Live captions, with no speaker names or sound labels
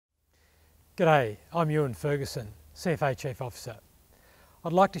G'day, I'm Euan Ferguson, CFA Chief Officer.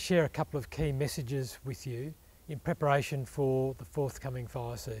 I'd like to share a couple of key messages with you in preparation for the forthcoming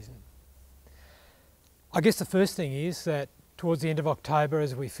fire season. I guess the first thing is that towards the end of October,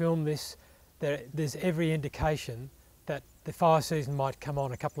 as we film this, there's every indication that the fire season might come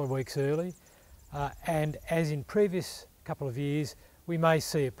on a couple of weeks early, and as in previous couple of years, we may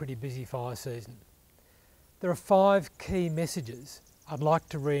see a pretty busy fire season. There are 5 key messages I'd like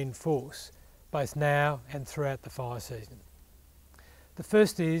to reinforce both now and throughout the fire season. The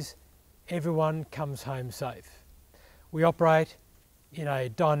first is everyone comes home safe. We operate in a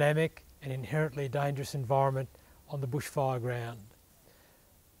dynamic and inherently dangerous environment on the bushfire ground.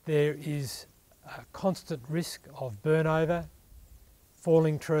 There is a constant risk of burnover,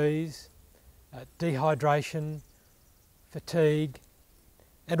 falling trees, dehydration, fatigue,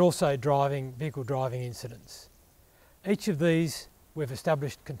 and also vehicle driving incidents. Each of these we've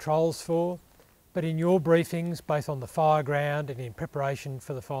established controls for, but in your briefings, both on the fire ground and in preparation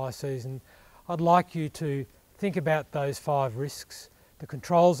for the fire season, I'd like you to think about those 5 risks, the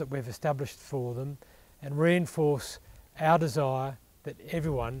controls that we've established for them, and reinforce our desire that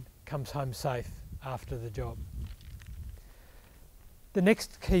everyone comes home safe after the job. The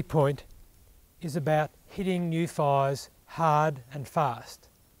next key point is about hitting new fires hard and fast,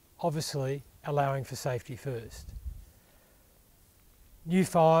 obviously allowing for safety first. New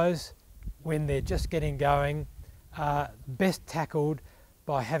fires, when they're just getting going, are best tackled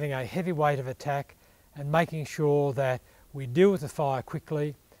by having a heavy weight of attack and making sure that we deal with the fire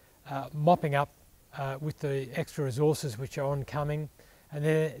quickly, mopping up with the extra resources which are oncoming, and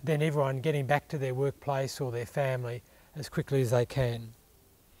then everyone getting back to their workplace or their family as quickly as they can.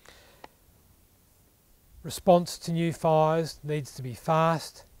 Response to new fires needs to be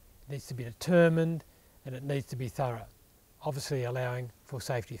fast, it needs to be determined, and it needs to be thorough, obviously allowing for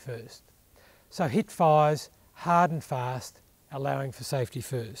safety first. So hit fires hard and fast, allowing for safety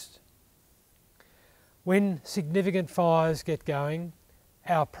first. When significant fires get going,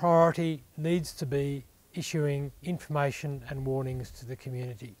 our priority needs to be issuing information and warnings to the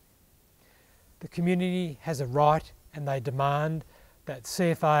community. The community has a right and they demand that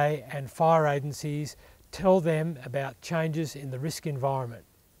CFA and fire agencies tell them about changes in the risk environment.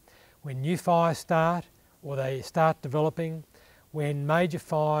 When new fires start or they start developing, when major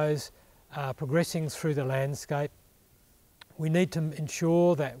fires are progressing through the landscape, we need to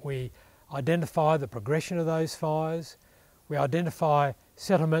ensure that we identify the progression of those fires, we identify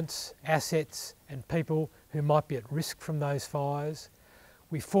settlements, assets and people who might be at risk from those fires.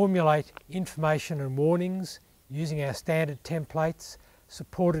 We formulate information and warnings using our standard templates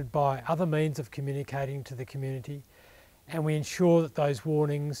supported by other means of communicating to the community, and we ensure that those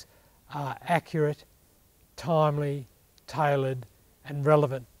warnings are accurate, timely, tailored and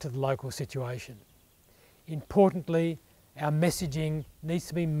relevant to the local situation. Importantly, our messaging needs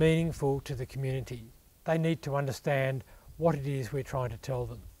to be meaningful to the community. They need to understand what it is we're trying to tell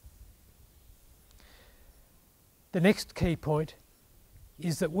them. The next key point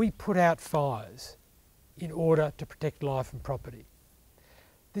is that we put out fires in order to protect life and property.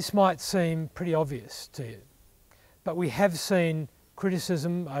 This might seem pretty obvious to you, but we have seen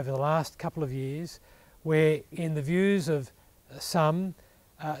criticism over the last couple of years where, in the views of some,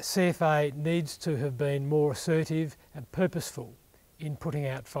 CFA needs to have been more assertive and purposeful in putting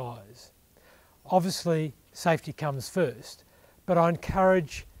out fires. Obviously, safety comes first, but I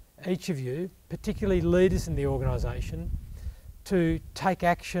encourage each of you, particularly leaders in the organisation, to take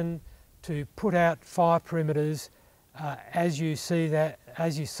action to put out fire perimeters as you see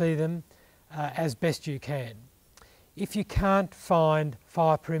them as best you can. If you can't find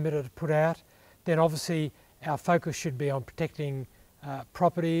fire perimeter to put out, then obviously our focus should be on protecting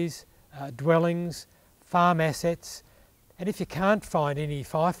properties, dwellings, farm assets, and if you can't find any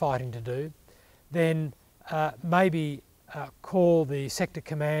firefighting to do, then maybe call the sector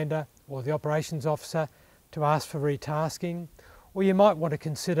commander or the operations officer to ask for retasking, or you might want to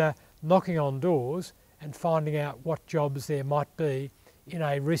consider knocking on doors and finding out what jobs there might be in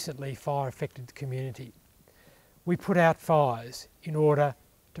a recently fire-affected community. We put out fires in order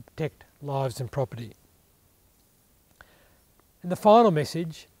to protect lives and property. And the final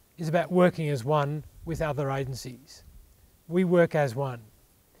message is about working as one with other agencies. We work as one.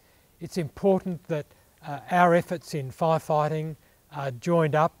 It's important that our efforts in firefighting are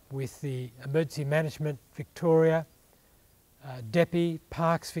joined up with the Emergency Management Victoria, DEPI,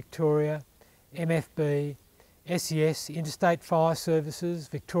 Parks Victoria, MFB, SES, Interstate Fire Services,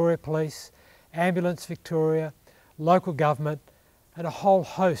 Victoria Police, Ambulance Victoria, local government and a whole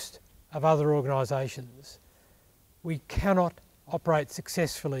host of other organisations. We cannot operate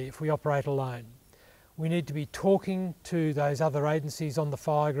successfully if we operate alone. We need to be talking to those other agencies on the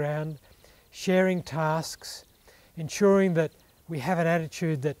fire ground, sharing tasks, ensuring that we have an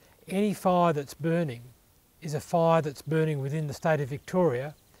attitude that any fire that's burning is a fire that's burning within the state of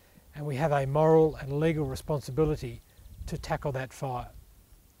Victoria, and we have a moral and legal responsibility to tackle that fire.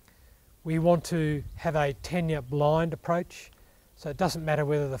 We want to have a tenure blind approach, so it doesn't matter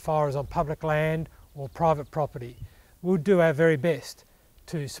whether the fire is on public land or private property. We'll do our very best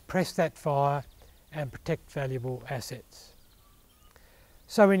to suppress that fire and protect valuable assets.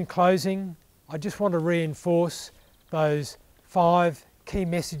 So in closing, I just want to reinforce those 5 key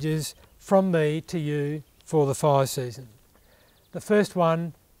messages from me to you for the fire season. The first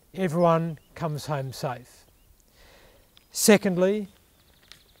one, everyone comes home safe. Secondly,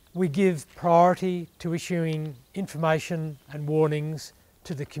 we give priority to issuing information and warnings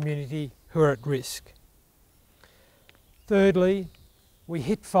to the community who are at risk. Thirdly, we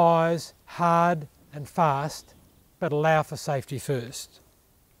hit fires hard and fast, but allow for safety first.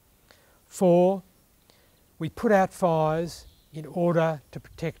 4, we put out fires in order to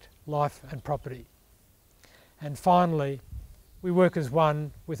protect life and property. And finally, we work as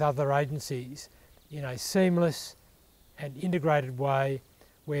one with other agencies in a seamless and integrated way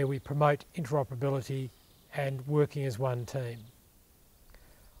where we promote interoperability and working as one team.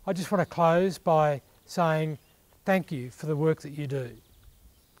 I just want to close by saying thank you for the work that you do.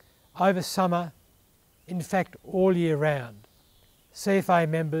 Over summer, in fact all year round, CFA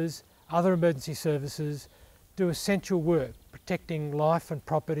members, other emergency services do essential work protecting life and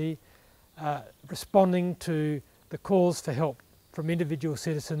property, responding to the calls for help from individual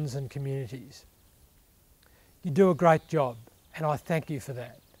citizens and communities. You do a great job, and I thank you for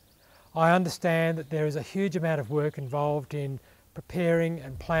that. I understand that there is a huge amount of work involved in preparing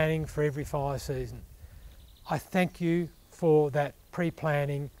and planning for every fire season. I thank you for that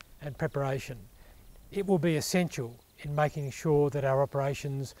pre-planning and preparation. It will be essential in making sure that our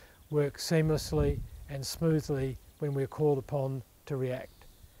operations work seamlessly and smoothly when we're called upon to react.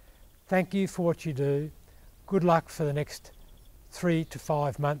 Thank you for what you do. Good luck for the next 3 to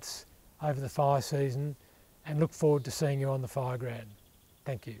 5 months over the fire season, and look forward to seeing you on the fire ground.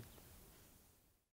 Thank you.